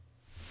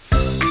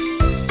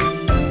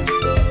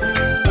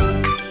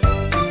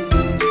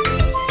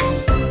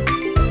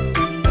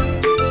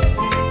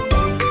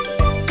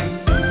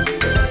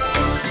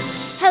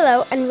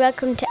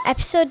welcome to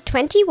episode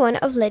 21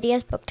 of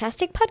Lydia's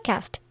Booktastic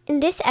podcast. In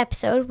this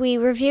episode, we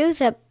review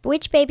the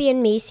Witch Baby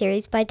and Me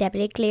series by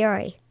Debbie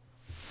Gliori.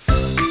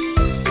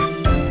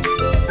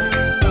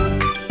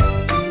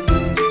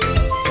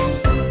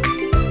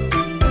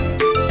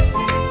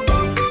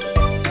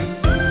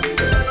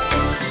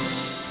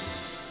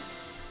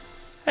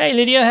 Hey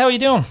Lydia, how are you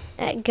doing?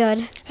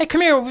 Good. Hey,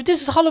 come here.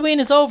 This is Halloween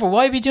is over.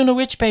 Why are we doing a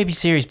Witch Baby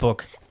series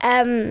book?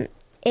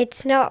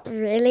 It's not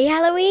really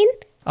Halloween.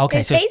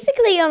 Okay, There's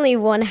basically only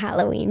one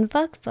Halloween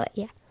book, but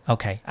yeah.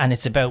 Okay, and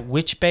it's about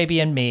Witch Baby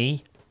and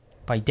Me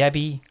by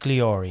Debbie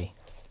Gliori.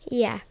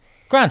 Yeah.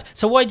 Grant,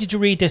 so why did you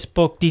read this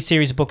book, these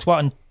series of books?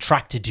 What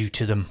attracted you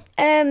to them?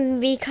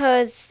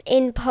 Because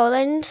in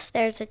Poland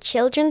there's a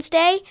Children's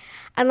Day,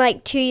 and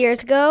like 2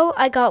 years ago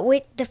I got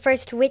the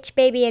first Witch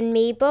Baby and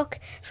Me book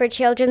for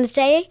Children's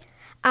Day,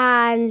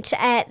 and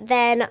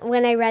then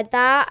when I read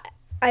that,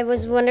 I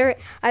was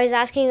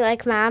asking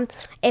like Mom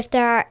if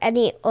there are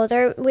any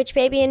other Witch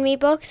Baby and Me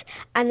books,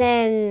 and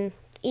then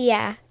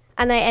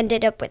and I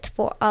ended up with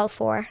all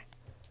four.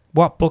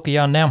 What book are you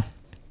on now?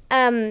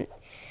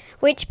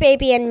 Witch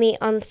Baby and Me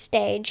on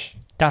Stage.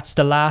 That's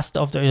the last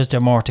of is there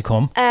more to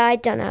come? I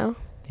don't know.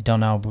 You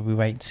don't know, but we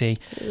wait and see.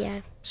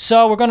 Yeah.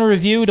 So we're going to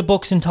review the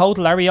books in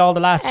total. Are we all the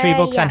last three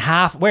books? Yeah.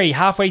 And where are you,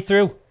 halfway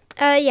through?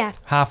 Yeah.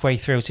 Halfway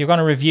through. So you're going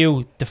to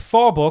review the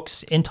 4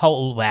 books in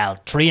total,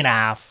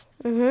 3.5.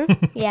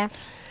 Mm-hmm. Yeah.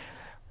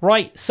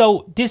 Right,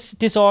 so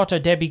this author,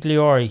 Debbie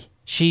Gliori,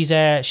 she's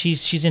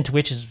into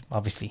witches,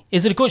 obviously.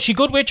 Is it she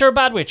good witch or a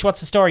bad witch? What's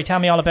the story? Tell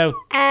me all about.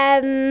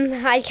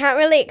 I can't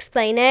really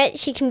explain it.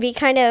 She can be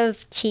kind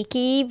of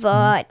cheeky,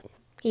 but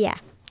yeah.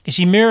 Is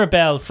she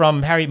Mirabelle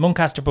from Harriet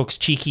Muncaster books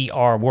cheeky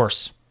or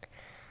worse?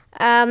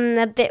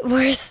 A bit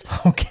worse.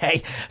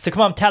 Okay, so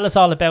come on, tell us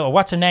all about her.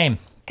 What's her name?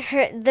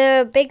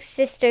 The big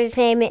sister's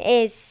name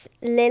is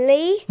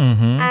Lily,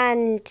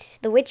 and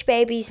the witch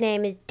baby's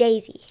name is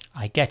Daisy.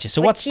 I get you.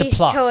 So what's the she's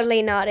plot?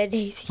 Totally not a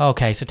Daisy.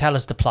 Okay, so tell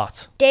us the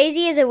plot.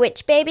 Daisy is a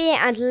witch baby,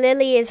 and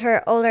Lily is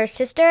her older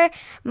sister.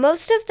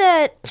 Most of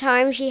the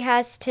time, she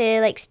has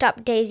to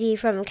stop Daisy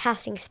from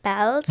casting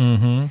spells.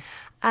 Mm-hmm.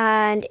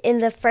 And in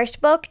the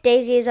first book,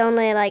 Daisy is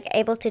only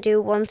able to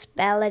do one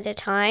spell at a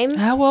time.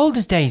 How old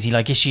is Daisy?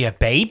 Is she a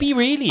baby,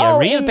 really? A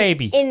real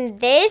baby? In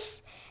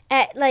this,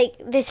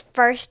 this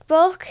first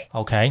book,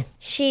 okay,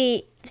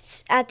 she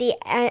at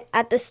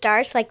the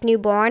start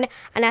newborn,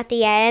 and at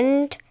the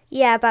end,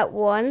 about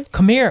 1.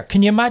 Come here.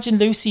 Can you imagine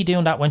Lucy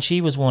doing that when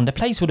she was 1? The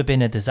place would have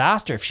been a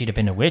disaster if she'd have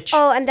been a witch.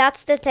 Oh, and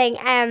that's the thing.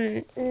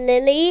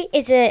 Lily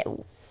is a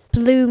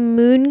blue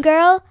moon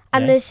girl,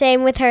 and the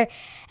same with her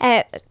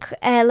friend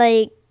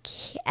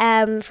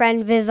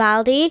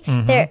Vivaldi.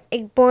 Mm-hmm. They're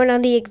born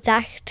on the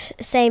exact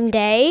same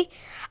day,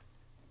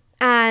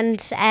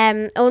 and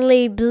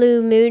only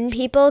blue moon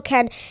people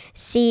can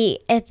see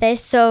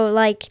this. So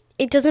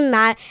it doesn't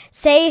matter.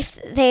 Say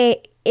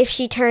if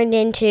she turned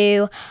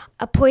into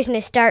a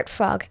poisonous dart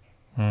frog,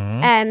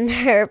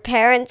 her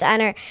parents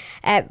and her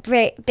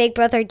big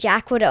brother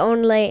Jack would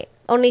only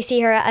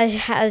see her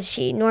as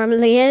she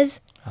normally is,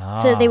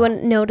 so they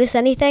wouldn't notice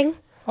anything.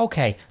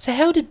 Okay, so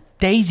how did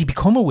Daisy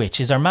become a witch?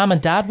 Is her mum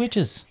and dad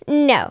witches?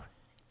 No,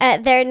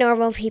 they're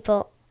normal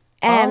people.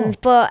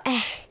 But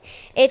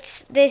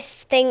it's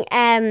this thing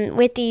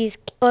with these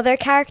other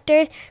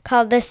characters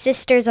called the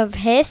Sisters of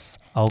Hiss.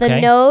 Okay.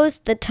 The nose,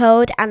 the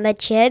toad, and the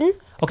chin.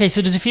 Okay,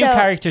 so there's a few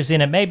characters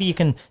in it. Maybe you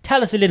can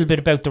tell us a little bit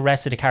about the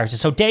rest of the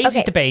characters. So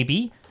Daisy's the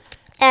baby.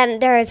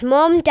 There is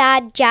Mum,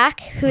 Dad,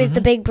 Jack, who is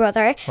the big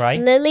brother, right.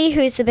 Lily,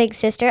 who's the big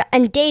sister,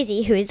 and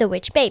Daisy, who is the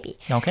witch baby.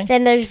 Okay.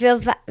 Then there's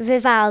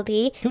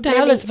Vivaldi. Who the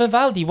hell is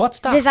Vivaldi? What's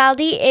that?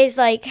 Vivaldi is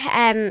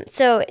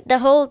so the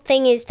whole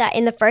thing is that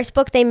in the first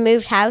book they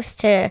moved house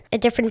to a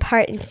different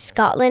part in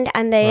Scotland,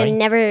 and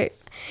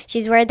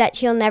she's worried that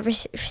she'll never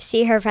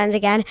see her friends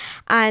again.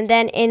 And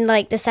then in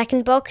the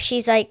second book,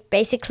 she's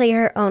basically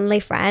her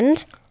only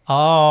friend.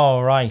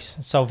 Oh, right.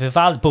 So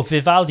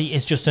Vivaldi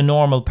is just a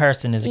normal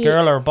person. Is a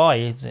girl or a boy?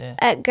 It's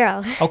a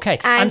girl. Okay.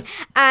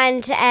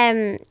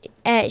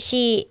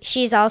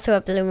 She's also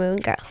a blue moon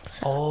girl.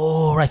 So.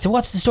 Oh, right. So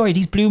what's the story?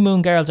 These blue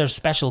moon girls are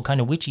special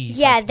kind of witchy.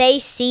 Yeah, they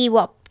see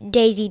what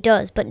Daisy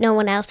does, but no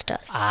one else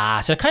does.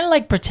 So kind of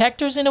like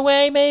protectors in a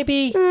way,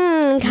 maybe?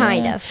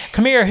 Kind of.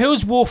 Come here.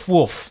 Who's Woof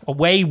Woof? A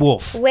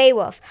Waywolf.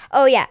 Waywolf.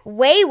 Oh, yeah.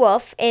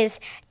 Waywolf is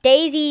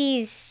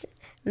Daisy's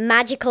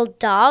magical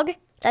dog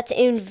that's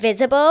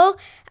invisible,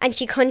 and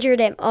she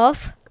conjured him up.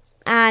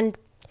 And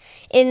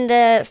in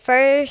the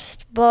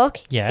first book,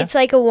 it's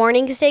like a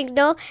warning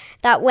signal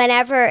that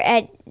whenever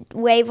a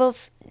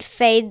Waywolf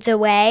fades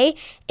away,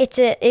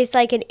 it's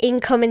like an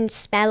incoming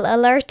spell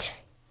alert.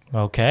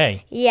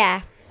 Okay.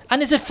 Yeah.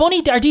 And is it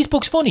funny? Are these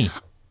books funny?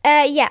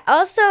 Yeah.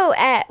 Also,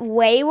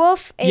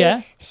 Waywolf.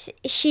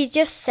 She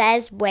just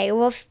says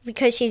Waywolf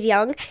because she's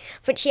young,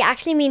 but she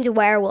actually means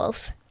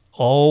werewolf.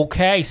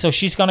 Okay, so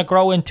she's gonna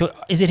grow into.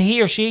 Is it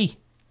he or she?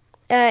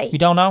 You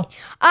don't know?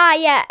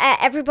 Yeah.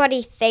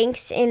 Everybody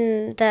thinks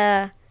in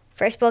the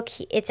first book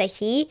it's a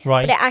he,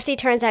 Right. but it actually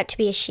turns out to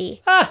be a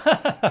she.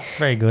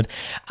 Very good.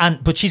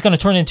 But she's going to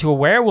turn into a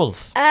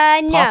werewolf.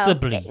 No.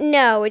 Possibly.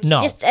 No, it's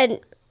No. just an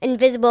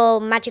invisible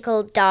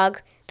magical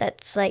dog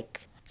that's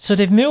like... So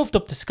they've moved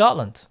up to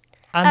Scotland.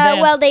 And then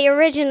well, they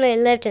originally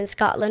lived in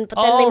Scotland,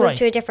 but then they moved right.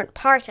 to a different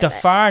part the of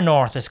it. far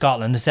north of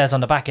Scotland, it says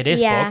on the back of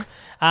this Yeah. book.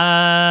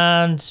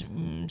 And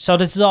so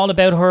this is all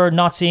about her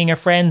not seeing her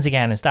friends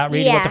again. Is that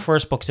really what Yeah. the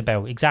first book's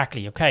about?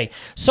 Exactly. Okay.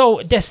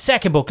 So the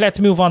second book, let's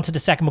move on to the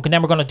second book, and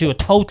then we're going to do a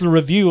total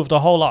review of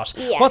the whole lot.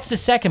 Yeah. What's the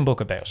second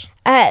book about?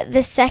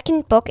 The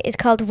second book is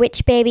called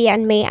Witch Baby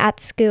and Me at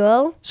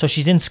School. So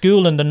she's in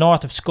school in the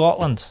north of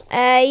Scotland.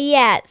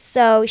 Yeah,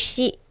 so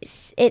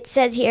it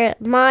says here,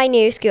 My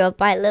New School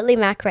by Lily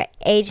Macra,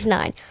 age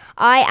 9.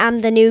 I am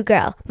the new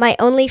girl. My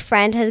only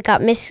friend has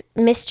got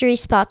mystery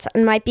spots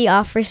and might be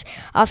off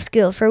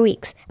school for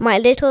weeks. My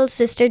little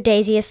sister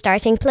Daisy is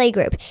starting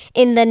playgroup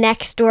in the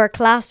next door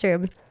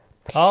classroom.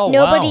 Oh,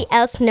 Nobody wow.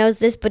 else knows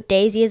this, but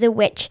Daisy is a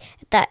witch.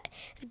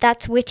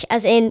 That's witch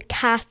as in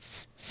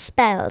casts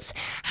spells.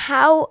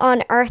 How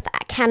on earth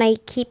can I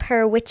keep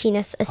her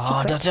witchiness a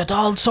Oh, secret? there's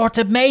all sorts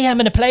of mayhem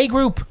in a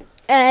playgroup.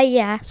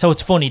 Yeah. So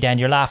it's funny then,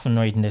 you're laughing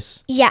reading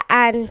this. Yeah,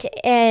 and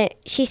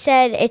she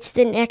said it's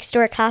the next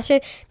door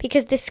classroom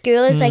because the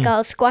school is like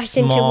all squashed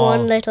into Small.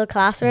 one little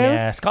classroom.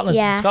 Yeah,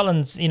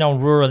 Scotland's,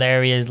 rural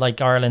areas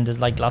like Ireland, there's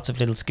like lots of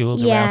little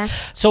schools Yeah. around.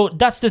 So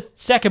that's the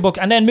second book,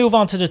 and then move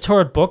on to the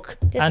third book,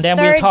 The and then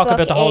we'll third talk book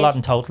about the whole lot is-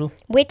 in total.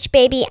 Witch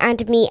Baby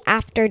and Me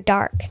After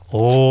Dark.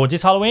 Oh,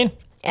 this Halloween?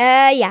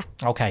 Yeah.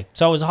 Okay,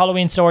 so it was a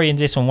Halloween story in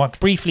this one. What's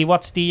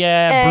the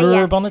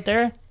blurb on it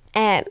there?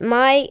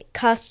 My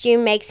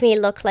costume makes me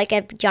look like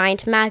a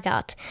giant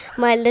maggot.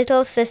 My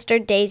little sister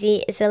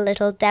Daisy is a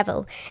little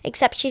devil.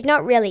 Except she's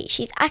not really.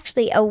 She's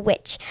actually a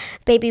witch.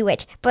 Baby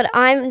witch. But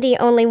I'm the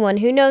only one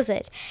who knows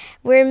it.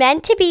 We're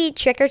meant to be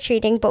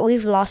trick-or-treating, but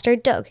we've lost our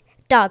dog.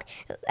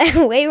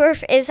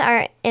 Waywolf is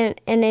an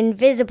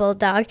invisible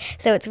dog,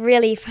 so it's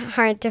really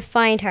hard to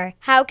find her.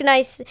 How can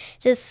I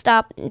just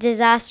stop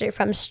disaster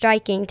from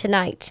striking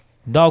tonight?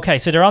 Okay,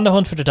 so they're on the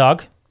hunt for the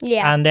dog.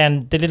 Yeah. And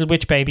then the little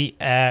witch baby,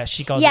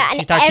 she goes, Yeah, she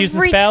and starts using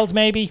every spells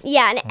maybe.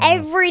 Yeah, and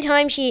every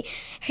time she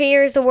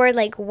hears the word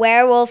like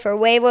werewolf or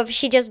waywolf,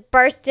 she just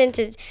bursts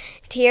into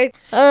tears.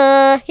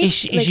 Is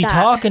she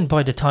talking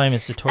by the time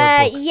it's the third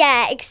book?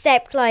 Yeah,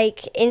 except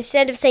like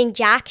instead of saying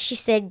Jack, she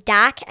said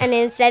Dak, and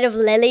instead of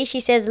Lily, she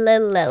says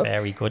Lil.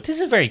 Very good. This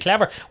is very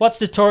clever. What's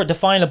the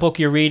final book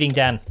you're reading,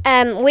 Dan?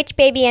 Witch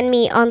Baby and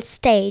Me on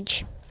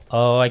Stage.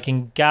 Oh, I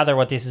can gather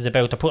what this is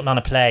about. They're putting on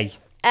a play.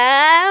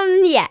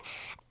 Yeah.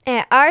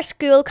 Our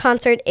school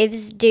concert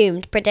is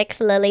doomed,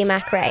 predicts Lily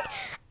McRae.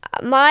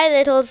 My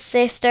little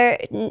sister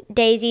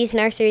Daisy's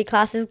nursery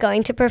class is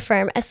going to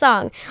perform a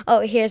song.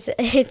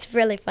 It's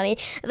really funny.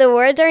 The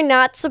words are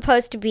not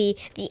supposed to be,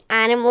 the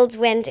animals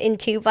went in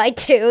 2 by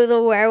 2,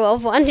 the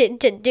werewolf wanted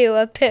to do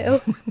a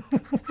poo.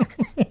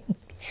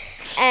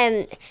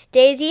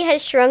 Daisy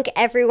has shrunk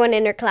everyone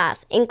in her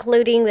class,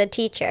 including the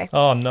teacher.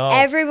 Oh, no.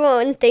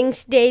 Everyone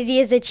thinks Daisy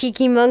is a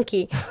cheeky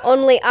monkey.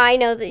 Only I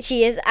know that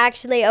she is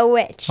actually a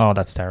witch. Oh,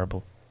 that's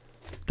terrible.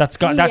 That's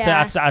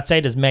Yeah. I'd say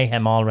there's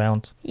mayhem all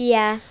round.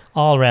 Yeah.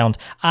 All round.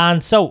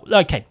 And so,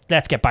 okay,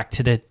 let's get back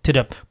to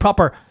the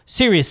proper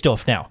serious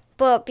stuff now.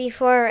 But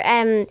before,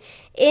 in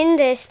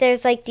this,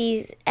 there's like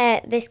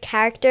this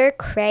character,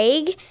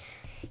 Craig.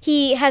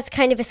 He has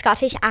kind of a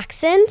Scottish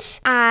accent,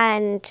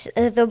 and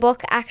the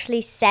book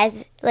actually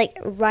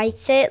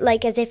writes it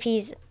like as if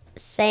he's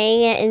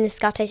saying it in a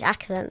Scottish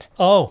accent.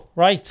 Oh,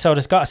 right. So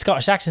there's got a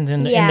Scottish accent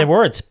in the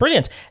words.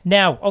 Brilliant.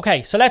 Now,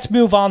 okay, so let's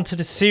move on to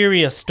the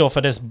serious stuff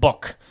of this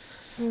book.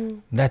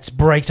 Let's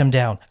break them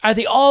down.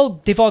 They've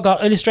all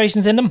got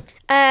illustrations in them?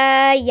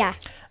 Yeah.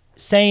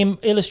 Same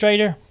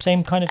illustrator?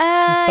 Same kind of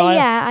style?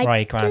 Yeah.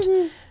 Right,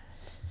 grand.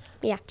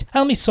 Yeah.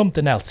 Tell me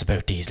something else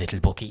about these little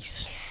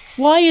bookies.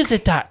 Why is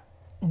it that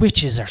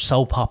witches are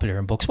so popular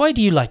in books? Why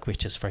do you like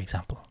witches, for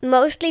example?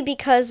 Mostly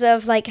because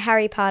of like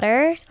Harry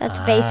Potter. That's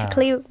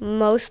basically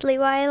mostly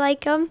why I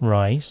like them.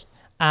 Right.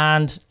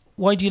 And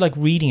why do you like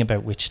reading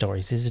about witch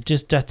stories? Is it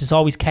just that there's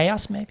always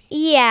chaos, maybe?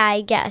 Yeah,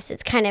 I guess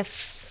it's kind of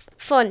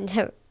fun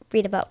to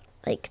read about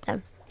like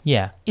them.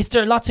 Yeah. Is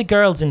there lots of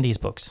girls in these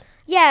books?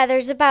 Yeah,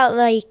 there's about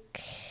like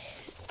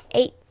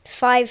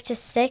 5 to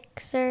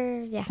 6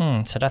 or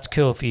yeah. So that's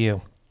cool for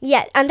you.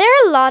 Yeah, and there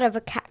are a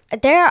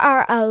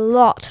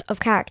lot of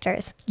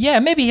characters. Yeah,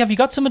 maybe have you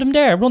got some of them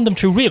there? Run them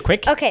through real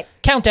quick. Okay.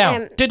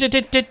 Countdown.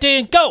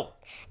 Go.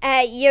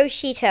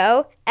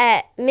 Yoshito,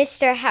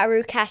 Mr.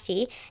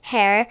 Harukashi,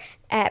 Hare,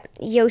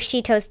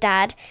 Yoshito's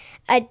dad.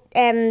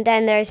 Then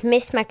there's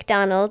Miss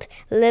MacDonald,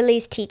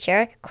 Lily's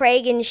teacher,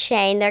 Craig and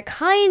Shane. They're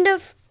kind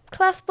of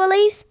class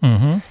bullies.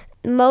 Mm-hmm.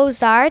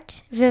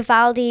 Mozart,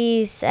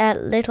 Vivaldi's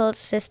little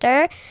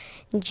sister.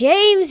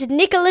 James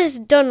Nicholas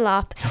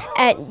Dunlop,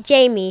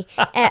 Jamie,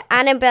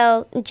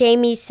 Annabelle,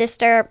 Jamie's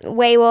sister,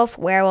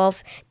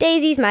 werewolf,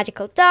 Daisy's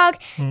magical dog,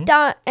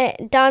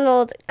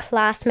 Donald,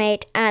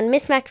 classmate, and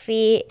Miss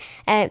McPhee,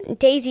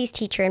 Daisy's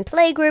teacher in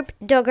playgroup,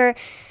 Duggar,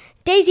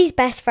 Daisy's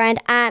best friend,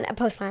 and a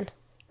postman.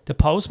 The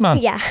Postman.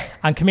 Yeah.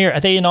 And come here, are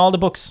they in all the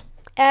books?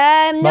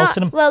 Most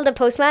of them? Well, the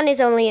Postman is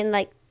only in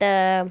like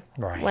the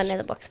Right. one of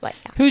the books, but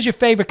yeah. Who's your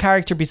favourite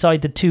character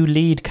beside the two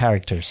lead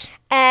characters?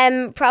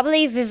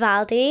 Probably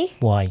Vivaldi,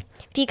 Why?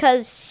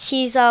 because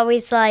she's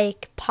always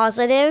like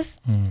positive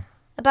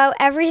about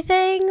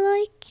everything.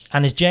 Like,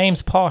 And is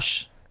James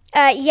posh?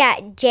 yeah,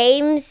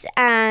 James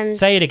and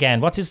Say it again.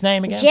 What's his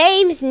name again?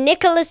 James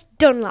Nicholas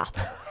Dunlop.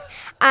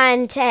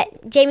 And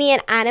Jamie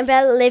and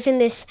Annabelle live in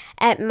this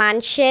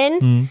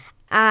mansion,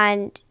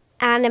 and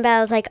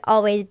Annabelle's like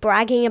always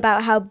bragging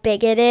about how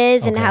big it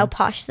is and Okay. how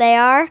posh they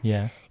are.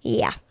 Yeah.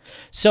 Yeah.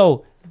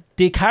 So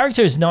the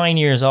character is 9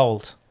 years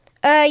old.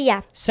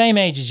 Yeah. Same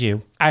age as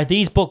you. Are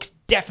these books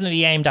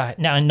definitely aimed at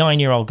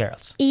 9-year-old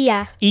girls?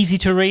 Yeah. Easy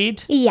to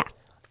read? Yeah.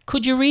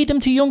 Could you read them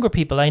to younger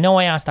people? I know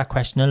I asked that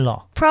question a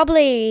lot.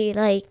 Probably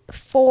like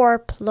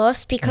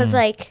 4+ because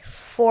like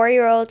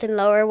 4-year-olds and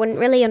lower wouldn't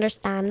really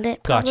understand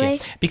it. Probably.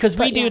 Gotcha. Because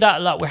we But do yeah.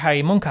 that a lot with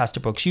Harriet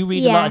Muncaster books. You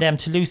read a lot Yeah. of them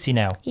to Lucy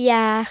now.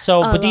 Yeah.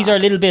 So, a but these are a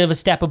lot. little bit of a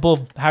step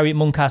above Harriet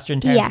Muncaster in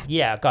terms Yeah. of,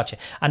 yeah, gotcha.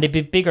 And they'd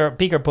be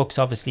bigger books,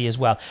 obviously, as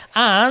well.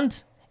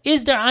 And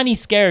is there any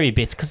scary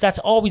bits? Because that's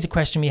always a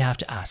question we have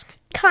to ask.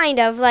 Kind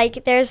of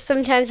like there's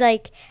sometimes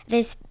like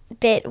this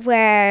bit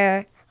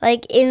where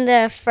like in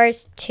the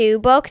first 2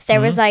 books there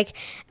was like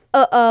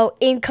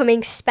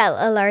incoming spell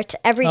alert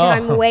every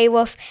time Oh.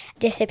 Waywolf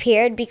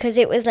disappeared, because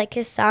it was like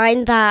a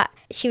sign that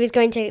she was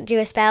going to do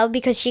a spell,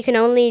 because she can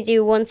only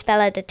do one spell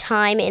at a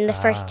time in the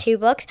first 2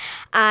 books,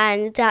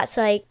 and that's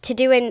like to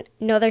do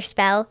another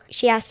spell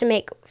she has to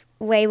make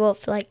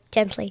Waywolf like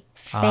gently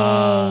fade.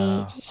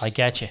 I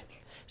get you.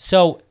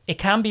 So it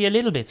can be a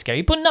little bit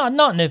scary, but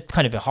not in a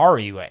kind of a horror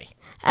way.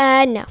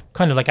 No.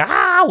 Kind of like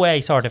a way,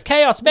 sort of.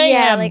 Chaos,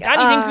 mayhem, like,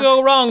 anything could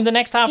go wrong the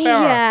next half hour.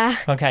 Yeah.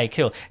 Okay,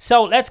 cool.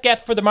 So let's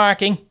get for the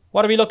marking.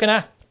 What are we looking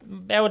at?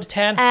 Out of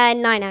 10?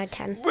 9 out of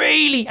 10.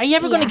 Really? Are you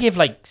ever going to Yeah. give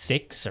like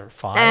 6 or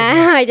 5?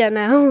 I don't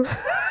know.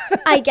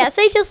 I guess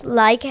I just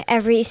like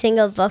every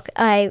single book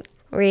I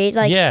read.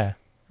 Like, yeah,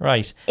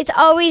 right. it's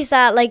always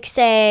that, like,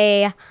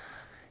 say,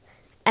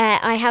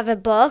 I have a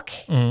book,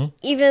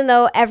 even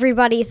though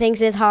everybody thinks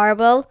it's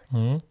horrible,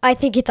 I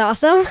think it's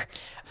awesome.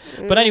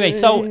 But anyway,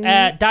 so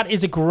that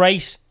is a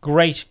great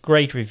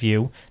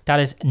review. That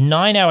is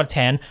 9 out of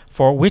 10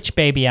 for Witch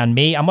Baby and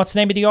Me. And what's the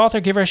name of the author?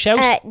 Give her a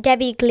shout.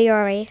 Debbie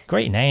Gliori.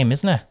 Great name,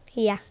 isn't it?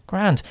 Yeah.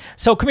 Grand.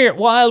 So come here,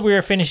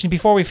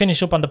 before we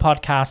finish up on the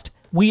podcast,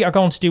 we are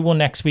going to do one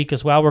next week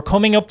as well. We're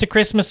coming up to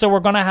Christmas, so we're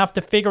going to have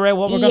to figure out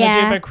what we're going to do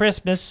Yeah. about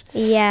Christmas.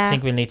 Yeah. I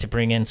think we'll need to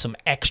bring in some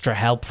extra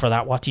help for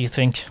that. What do you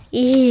think?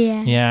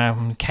 Yeah.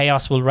 Yeah,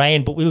 chaos will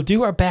reign, but we'll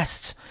do our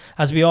best,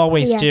 as we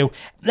always Yeah. do.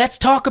 Let's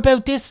talk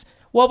about this.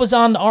 What was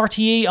on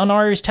RTE, on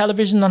Irish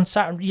television on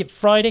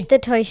Friday? The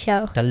Toy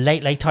Show. The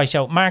Late Late Toy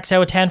Show. Marks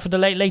out of 10 for the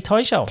Late Late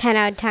Toy Show. 10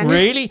 out of 10.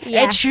 Really?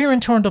 Yeah. Ed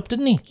Sheeran turned up,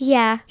 didn't he?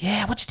 Yeah.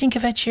 Yeah, what do you think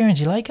of Ed Sheeran?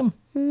 Do you like him?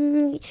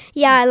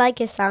 Yeah, I like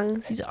his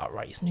songs. He's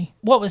alright, isn't he?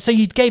 So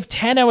you gave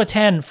 10 out of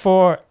 10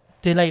 for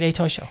the Late Late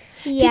Toy Show?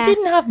 Yeah. They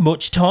didn't have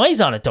much toys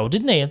on it though,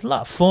 didn't they? It's a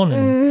lot of fun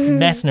and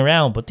messing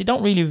around, but they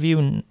don't really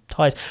review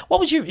toys.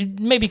 What was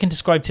maybe you can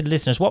describe to the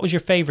listeners, what was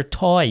your favourite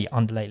toy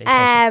on the Late Late Toy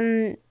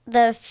Show?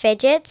 The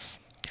fidgets.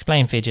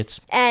 Explain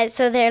fidgets.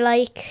 So they're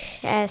like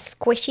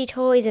squishy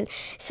toys, and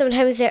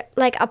sometimes they're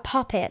like a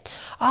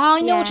poppet. Oh,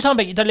 I know what Yeah. you're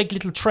talking about. They're like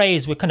little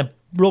trays with kind of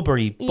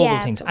rubbery bubble Yeah.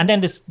 things. And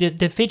then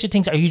the fidget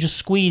things are you just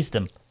squeeze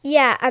them.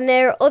 Yeah, and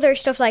there are other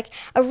stuff like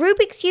a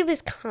Rubik's Cube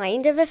is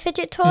kind of a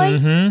fidget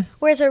toy,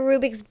 whereas a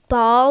Rubik's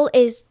Ball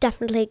is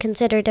definitely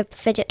considered a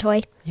fidget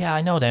toy. Yeah,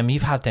 I know them.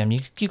 You've had them. You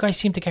guys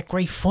seem to get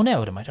great fun out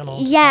of them. I don't know.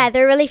 Yeah,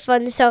 they're really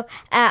fun. So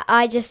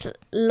I just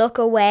look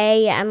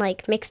away and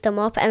like mix them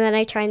up, and then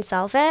I try and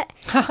solve it.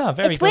 Haha,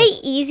 very It's good. way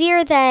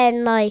easier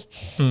than like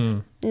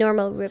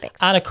normal Rubik's.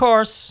 And of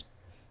course,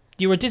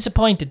 you were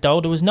disappointed though.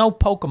 There was no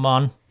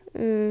Pokemon.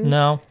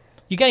 No.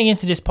 You're getting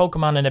into this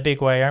Pokemon in a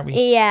big way, aren't we?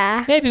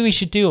 Yeah. Maybe we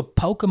should do a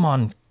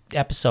Pokemon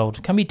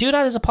episode. Can we do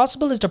that? Is it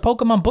possible? Is there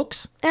Pokemon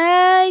books?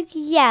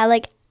 Yeah,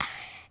 like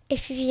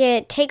if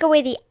you take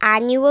away the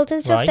annuals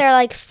and stuff, Right. they're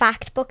like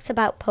fact books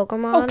about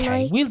Pokemon.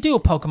 Okay, like. we'll do a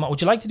Pokemon.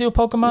 Would you like to do a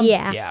Pokemon?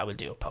 Yeah. Yeah, we'll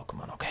do a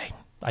Pokemon. Okay.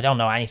 I don't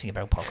know anything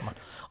about Pokemon.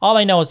 All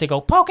I know is they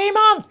go,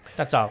 Pokemon!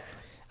 That's all.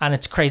 And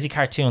it's crazy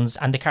cartoons,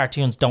 and the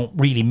cartoons don't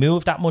really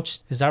move that much.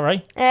 Is that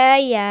right?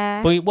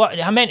 Yeah. But what?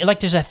 How many? Like,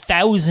 there's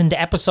 1,000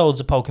 episodes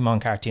of Pokemon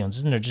cartoons,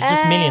 isn't there? There's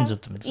just millions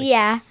of them. It's like-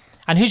 Yeah.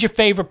 And who's your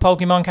favorite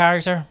Pokemon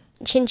character?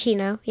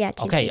 Chinchino. Yeah,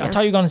 Chinchino. Okay, I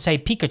thought you were going to say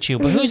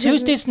Pikachu, but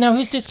who's this now?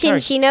 Who's this character?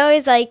 Chinchino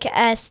is like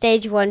a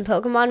stage 1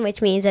 Pokemon,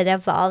 which means it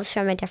evolves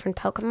from a different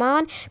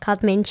Pokemon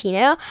called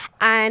Minchino.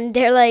 And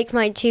they're like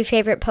my 2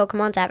 favorite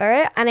Pokemons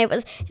ever. And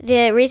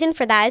the reason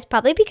for that is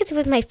probably because it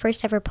was my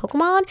first ever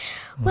Pokemon.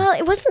 Well,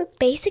 it was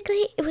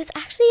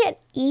actually an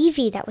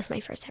Eevee that was my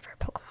first ever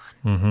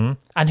Pokemon.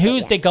 And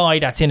who's the guy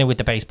that's in it with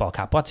the baseball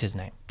cap? What's his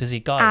name? Does he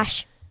guy?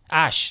 Ash.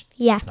 Ash.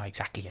 Yeah. Not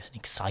exactly an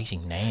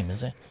exciting name,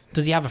 is it?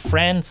 Does he have a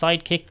friend,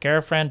 sidekick,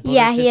 girlfriend? brother,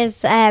 Yeah, he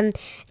sister? has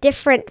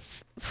different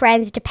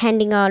friends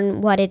depending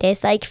on what it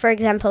is. Like, for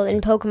example,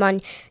 in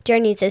Pokemon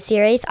Journeys, the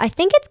series, I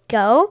think it's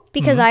Go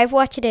because I've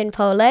watched it in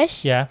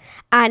Polish. Yeah.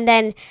 And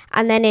then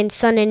in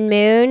Sun and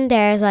Moon,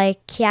 there's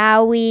like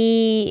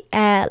Kiawe,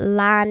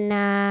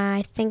 Lana,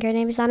 I think her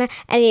name is Lana,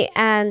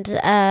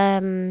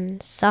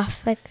 and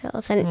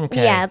Sophocles. And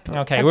Okay. yeah.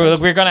 Okay.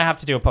 We're going to have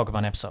to do a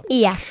Pokemon episode.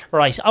 Yeah.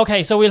 Right.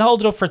 Okay. So we'll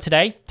hold it up for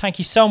today. Thank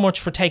you so much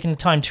for taking the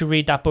time to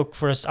read that book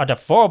for us, or the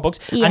 4 books.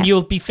 Yeah. And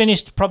you'll be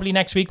finished probably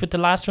next week with the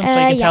last one, so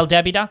you can tell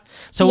Debbie that.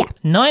 So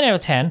 9 out of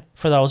 10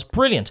 for those.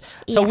 Brilliant.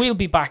 So we'll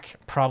be back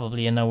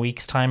probably in a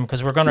week's time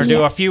because we're going to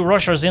do a few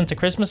rushers into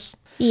Christmas.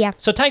 Yeah.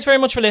 So thanks very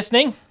much for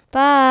listening.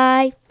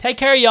 Bye. Take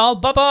care, y'all.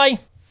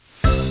 Bye-bye.